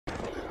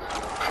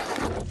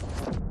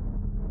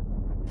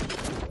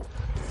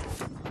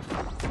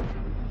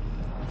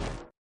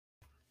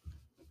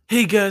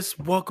Hey guys,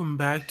 welcome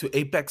back to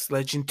Apex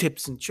Legend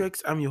Tips and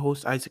Tricks. I'm your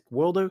host Isaac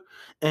Wilder,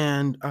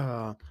 and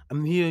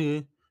I'm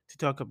here to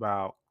talk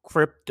about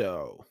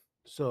crypto.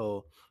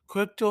 So,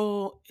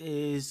 crypto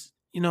is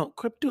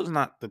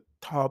not the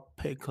top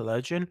pick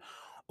legend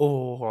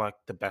or like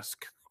the best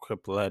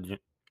crypto legend,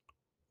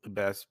 the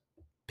best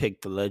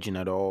pick the legend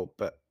at all.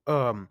 But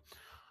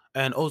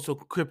and also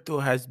crypto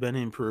has been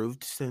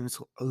improved since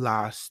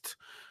last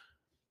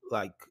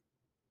like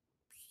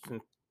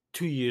since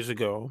 2 years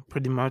ago,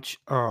 pretty much.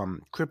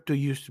 Crypto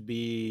used to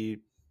be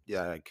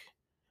like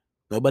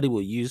nobody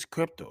would use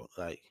crypto.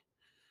 Like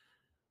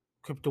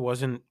crypto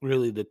wasn't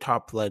really the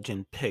top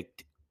legend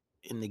picked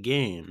in the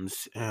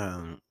games,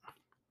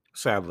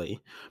 sadly.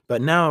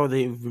 But now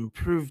they've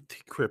improved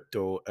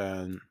crypto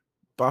and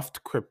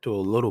buffed crypto a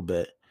little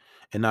bit,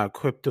 and now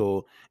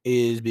crypto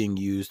is being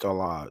used a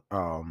lot.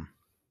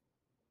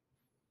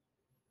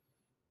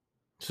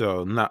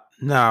 So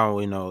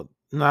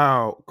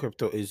now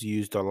crypto is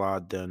used a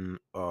lot than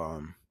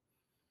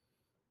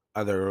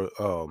other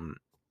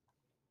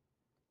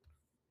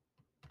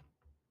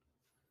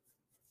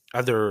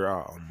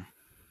other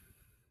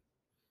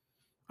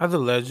other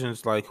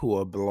legends like who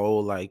are below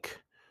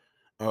like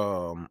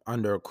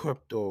under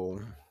crypto.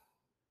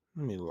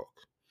 Let me look.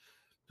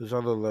 There's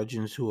other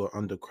legends who are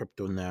under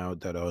crypto now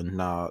that are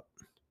not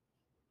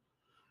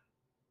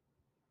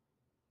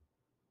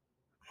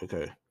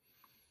okay.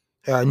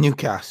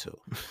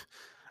 Newcastle.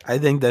 I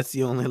think that's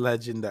the only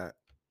legend that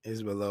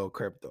is below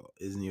crypto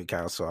is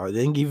Newcastle. I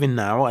think even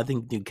now, I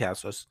think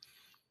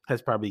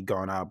has probably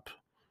gone up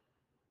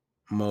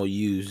more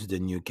used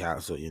than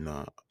Newcastle.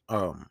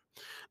 Um,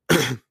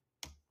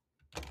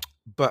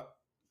 but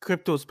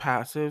crypto's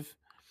passive.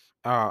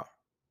 Uh,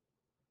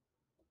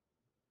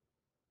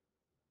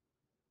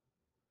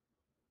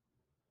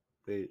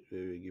 wait, give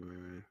me a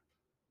minute.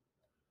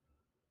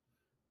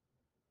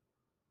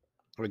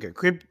 Okay,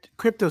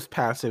 crypto's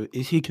passive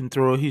is he can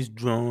throw his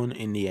drone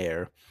in the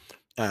air,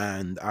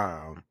 and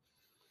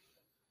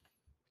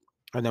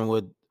then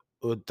with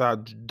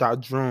that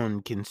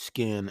drone can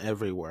scan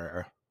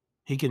everywhere.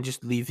 He can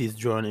just leave his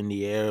drone in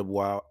the air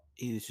while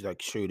he's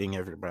like shooting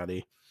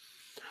everybody.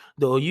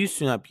 Though it used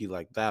to not be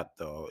like that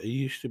though. It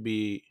used to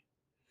be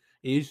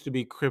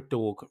crypto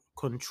will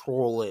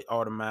control it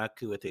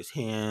automatically with his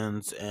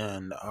hands,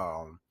 and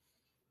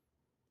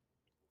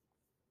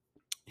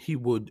he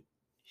would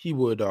he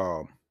would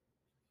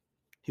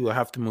he would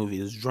have to move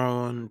his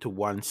drone to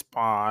one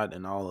spot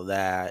and all of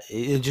that.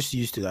 It just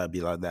used to not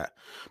be like that.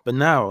 But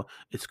now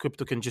it's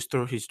crypto can just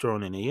throw his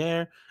drone in the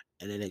air,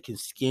 and then it can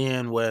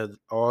scan where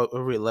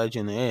every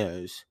legend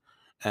is.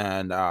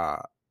 And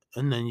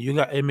and then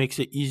it makes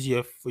it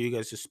easier for you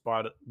guys to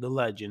spot the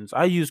legends.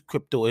 I use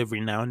crypto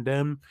every now and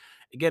then.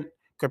 Again,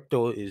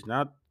 crypto is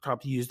not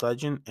top used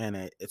legend, and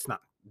it's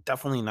not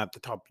definitely not the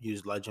top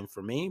used legend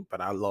for me,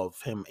 but I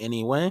love him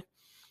anyway.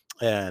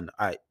 And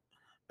I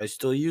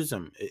still use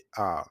him.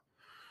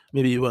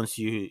 Maybe once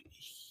you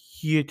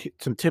hear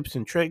some tips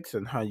and tricks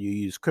on how you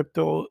use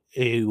crypto,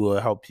 it will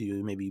help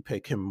you maybe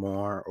pick him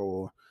more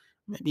or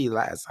maybe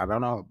less. I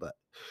don't know,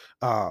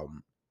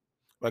 um,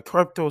 but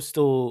crypto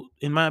still,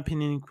 in my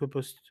opinion,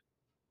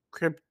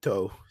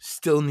 crypto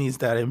still needs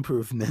that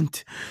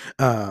improvement.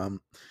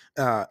 Um,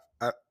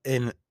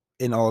 in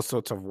all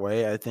sorts of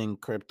way. I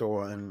think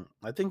crypto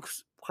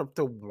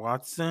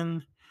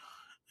Watson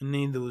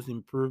need those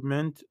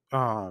improvement.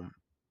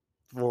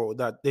 For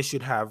that they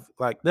should have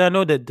like I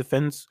know that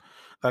defense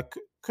like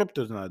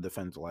crypto's not a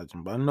defense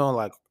legend, but I know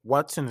like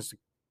Watson is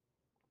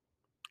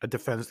a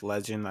defense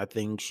legend. I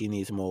think she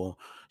needs more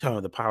some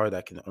of the power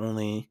that can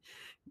only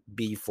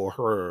be for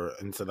her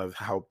instead of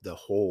help the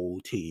whole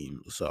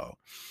team. So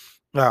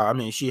I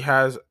mean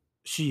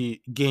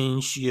she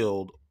gains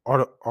shield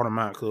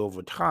automatically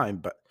over time,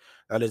 but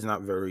that is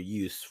not very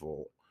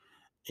useful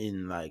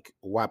in like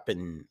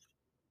weapon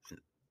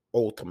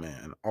ultimate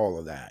and all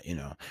of that.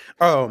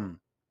 Um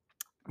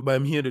but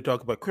I'm here to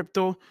talk about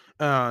crypto.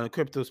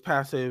 Crypto's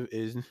passive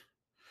is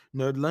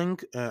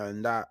Nerdlink,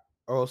 and that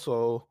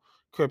also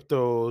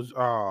crypto's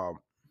drone,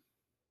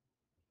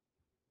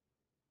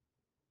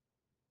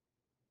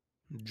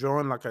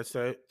 like I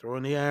said, throw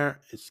in the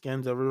air. It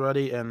scans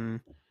everybody,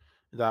 and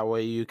that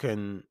way you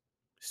can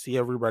see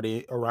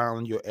everybody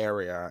around your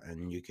area,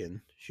 and you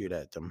can shoot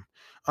at them.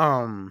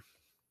 Um,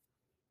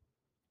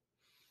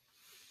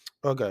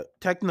 okay,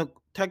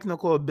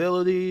 technical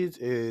abilities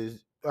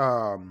is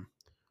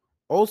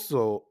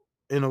also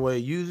in a way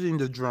using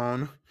the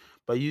drone,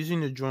 by using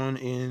the drone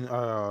in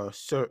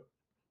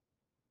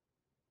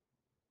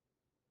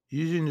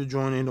using the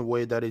drone in a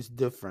way that is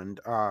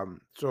different.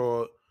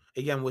 So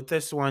again, with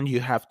this one, you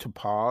have to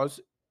pause.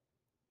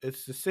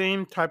 It's the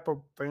same type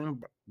of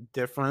thing, but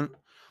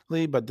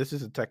differently. But this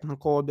is the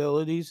technical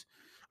abilities.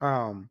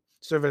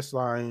 Service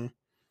line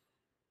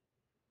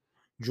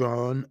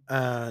drone,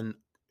 and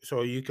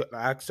so you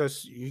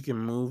can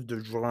move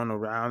the drone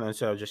around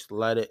instead of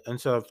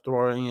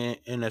throwing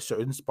it in a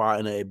certain spot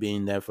and it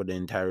being there for the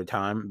entire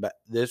time. But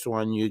this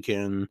one, you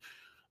can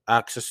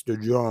access the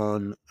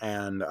drone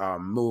and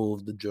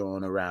move the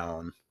drone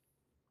around.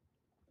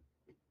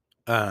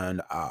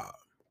 and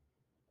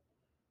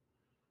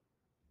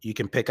you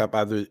can pick up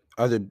other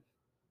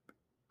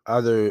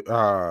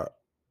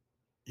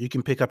you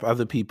can pick up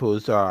other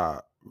people's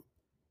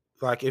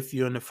like if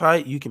you're in a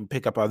fight, you can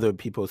pick up other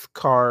people's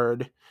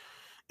card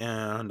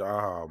and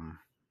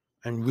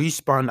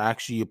respawn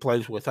actually your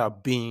place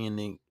without being in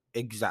the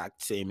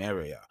exact same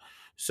area.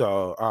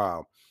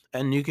 So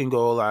and you can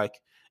go like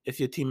if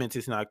your teammate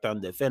is knocked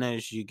down, they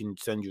finish, you can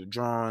send your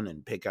drone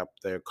and pick up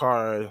their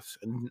cars.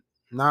 And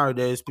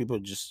nowadays people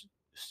just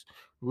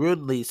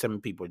rudely some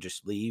people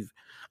just leave.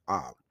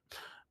 Um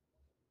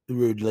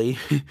rudely.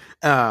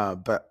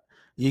 But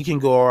you can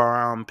go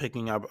around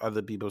picking up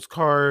other people's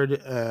card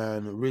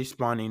and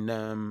respawning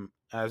them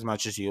as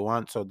much as you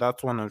want. So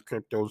that's one of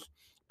crypto's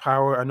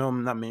power. I know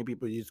not many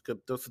people use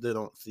crypto, so they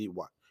don't see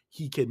what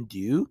he can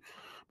do,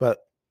 but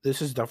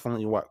this is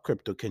definitely what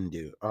crypto can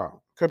do.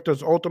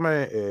 Crypto's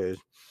ultimate is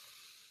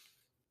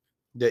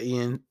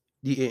the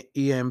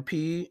EMP,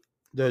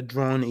 the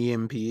drone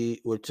EMP,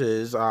 which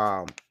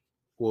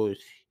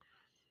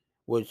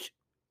which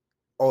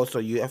also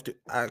you have to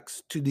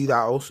to do that.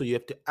 Also, you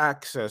have to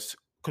access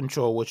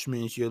control, which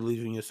means you're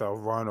leaving yourself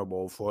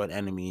vulnerable for an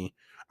enemy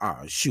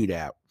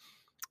shootout.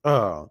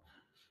 Uh,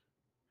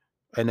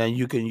 and then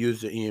you can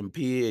use the EMP.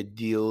 It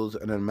deals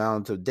an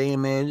amount of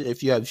damage.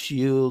 If you have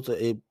shields,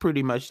 it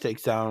pretty much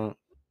takes down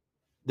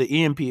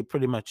the EMP.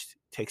 Pretty much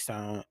takes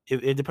down.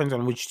 It depends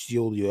on which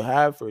shield you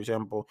have. For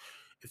example,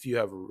 if you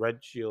have a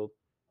red shield,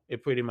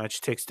 it pretty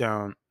much takes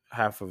down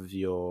half of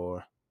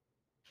your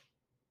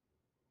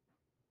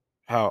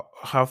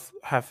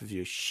half of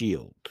your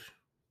shield.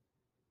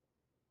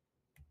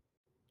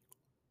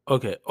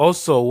 Okay.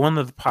 Also, one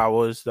of the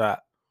powers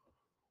that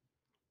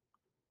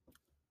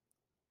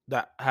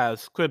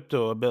has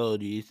crypto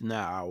abilities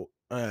now,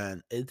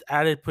 and it's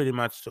added pretty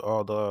much to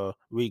all the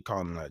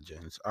recon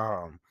legends.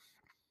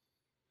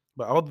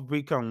 But all the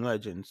recon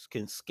legends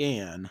can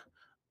scan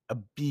a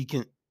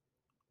beacon,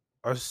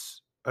 a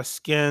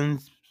scan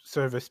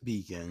service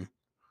beacon,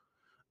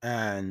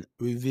 and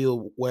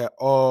reveal where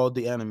all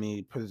the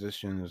enemy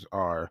positions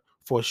are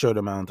for a short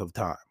amount of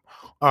time.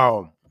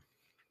 Um,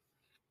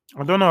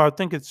 I don't know. I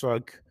think it's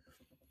like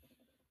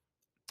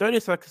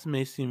 30 seconds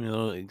may seem a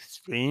little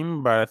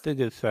extreme, but I think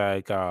it's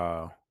like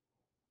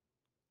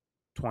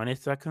 20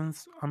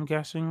 seconds. I'm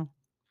guessing,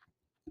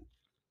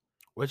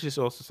 which is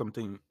also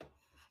something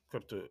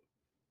crypto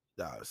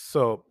does.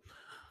 So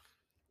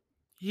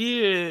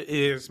here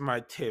is my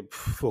tip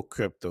for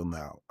crypto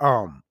now.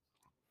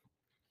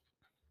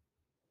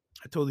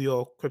 I told you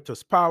all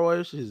crypto's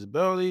powers, his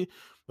ability,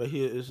 but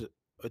here is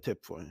a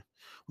tip for you.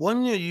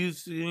 When you're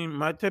using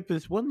my tip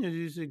is when you're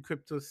using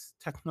crypto's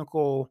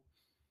technical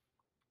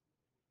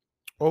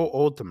or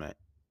ultimate,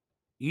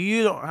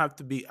 you don't have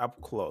to be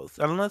up close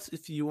unless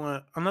if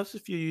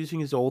you're using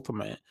his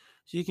ultimate.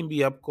 So you can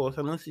be up close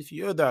unless if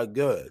you're that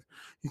good,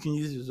 you can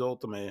use his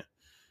ultimate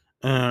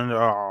and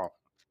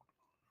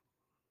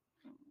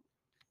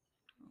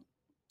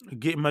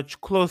get much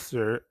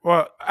closer.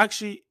 Well,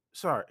 actually,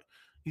 sorry,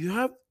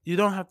 you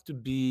don't have to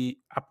be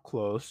up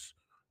close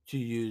to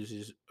use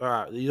this.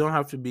 You don't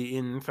have to be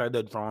inside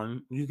the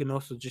drone. You can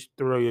also just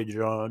throw your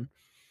drone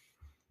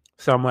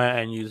somewhere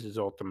and use his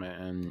ultimate,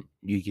 and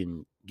you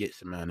can get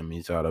some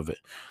enemies out of it.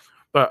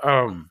 But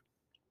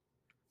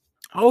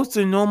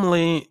also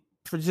normally,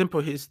 for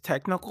example, his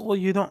technical,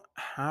 you don't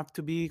have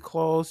to be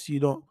close. You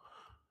don't.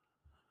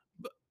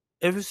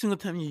 Every single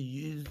time you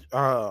use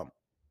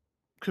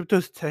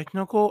crypto's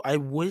technical. I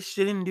wish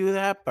they didn't do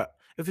that, but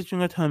every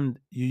single time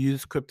you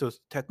use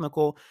crypto's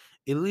technical,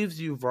 it leaves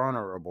you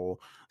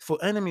vulnerable for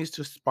enemies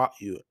to spot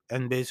you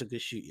and basically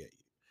shoot at you.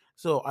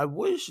 So I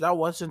wish that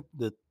wasn't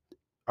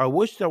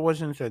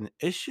an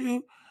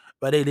issue,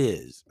 but it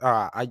is.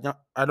 I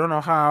don't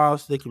know how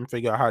else they can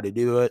figure out how to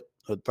do it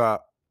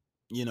without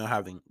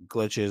having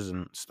glitches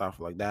and stuff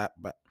like that.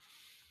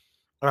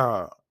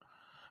 Uh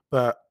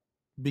but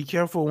be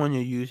careful when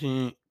you're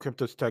using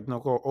crypto's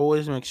technical.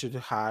 Always make sure to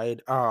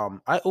hide.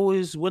 I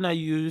always when I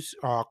use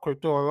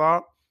crypto a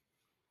lot,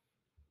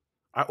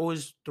 I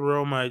always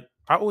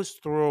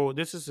throw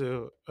this is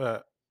a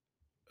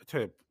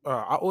tip.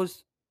 I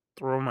always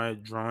throw my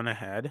drone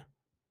ahead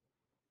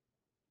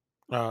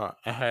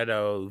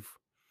of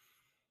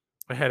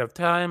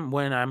time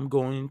when I'm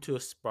going to a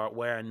spot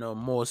where I know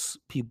most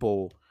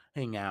people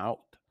hang out.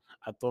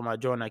 I throw my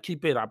drone, I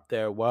keep it up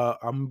there while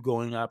I'm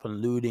going up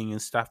and looting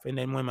and stuff. And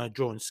then when my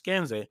drone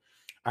scans it,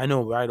 I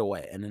know right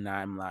away. And then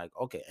I'm like,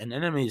 okay, an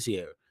enemy is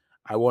here.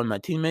 I warn my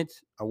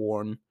teammates, I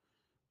warn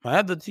my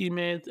other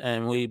teammates,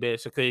 and we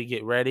basically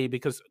get ready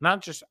because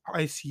not just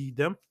I see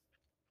them,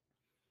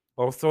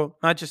 also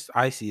not just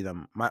I see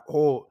them, my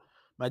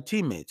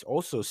teammates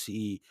also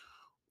see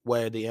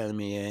where the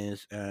enemy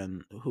is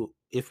and who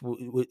if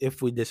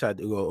we decide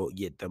to go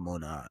get them or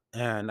not.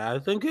 And I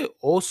think it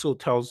also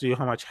tells you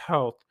how much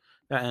health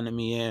that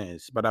enemy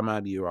is, but I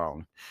might be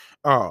wrong.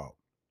 Oh,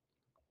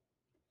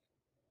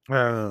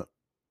 uh,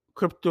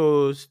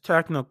 crypto's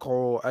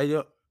technical.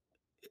 I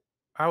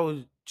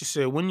would just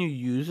say when you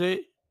use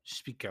it,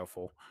 just be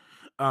careful.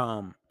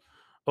 Um,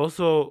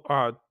 Also,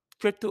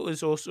 crypto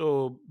is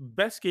also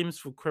best games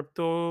for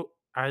crypto.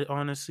 I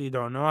honestly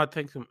don't know. I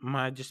think it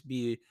might just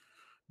be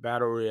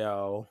battle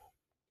royale,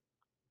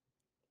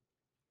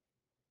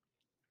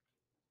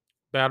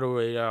 battle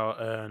royale,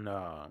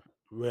 and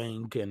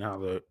rank and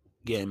other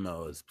game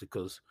modes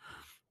because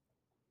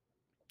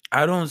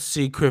I don't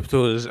see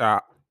crypto's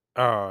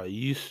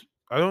use.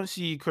 I don't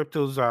see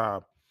crypto's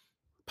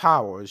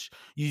powers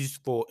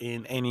useful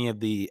in any of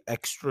the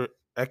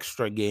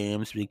extra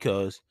games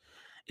because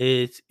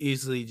it's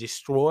easily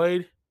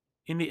destroyed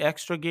in the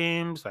extra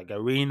games like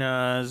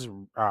arenas,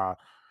 uh,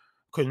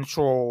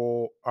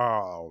 control.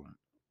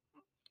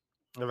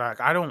 Like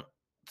I don't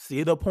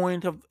see the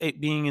point of it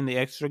being in the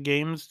extra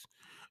games,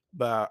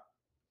 but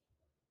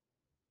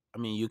I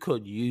mean you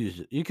could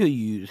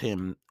use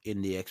him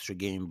in the extra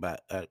game,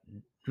 but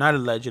not a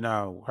legend.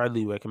 I would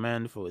hardly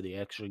recommend for the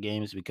extra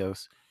games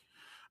because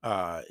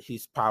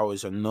his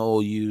powers are no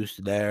use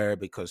there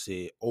because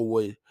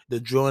the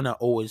drone are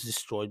always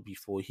destroyed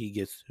before he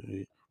gets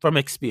from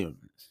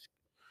experience.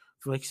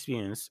 From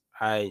experience,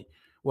 I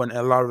when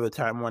a lot of the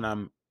time when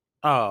I'm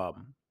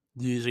um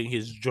using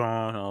his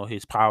drone or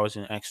his powers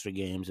in extra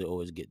games, they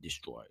always get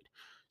destroyed.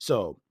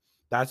 So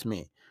that's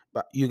me.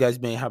 But you guys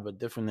may have a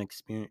different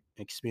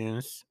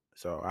experience.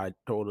 So I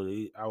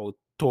would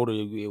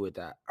totally agree with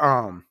that.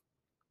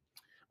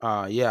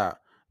 Yeah,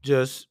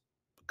 just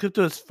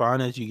crypto is fun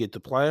as you get to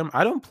play them.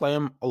 I don't play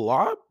them a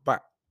lot,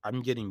 but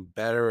I'm getting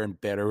better and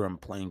better on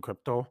playing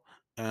crypto,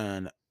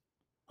 and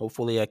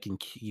hopefully I can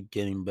keep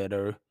getting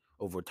better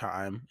over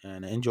time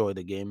and enjoy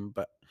the game.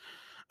 But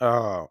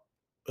uh,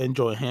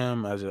 enjoy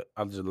him as a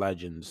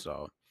legend.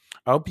 So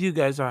I hope you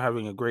guys are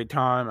having a great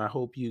time. I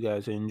hope you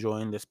guys are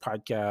enjoying this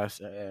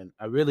podcast, and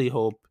I really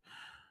hope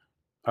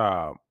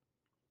uh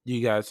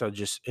you guys are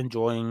just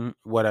enjoying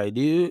what I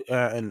do,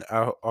 and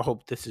I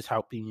hope this is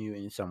helping you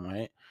in some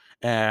way.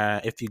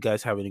 If you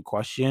guys have any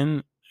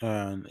question,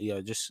 and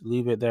yeah, just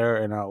leave it there,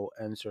 and I'll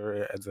answer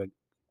it as like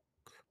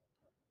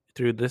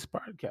through this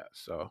podcast.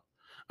 So,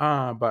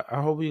 but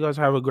I hope you guys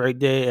have a great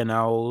day, and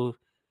I'll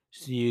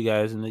see you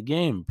guys in the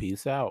game.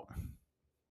 Peace out.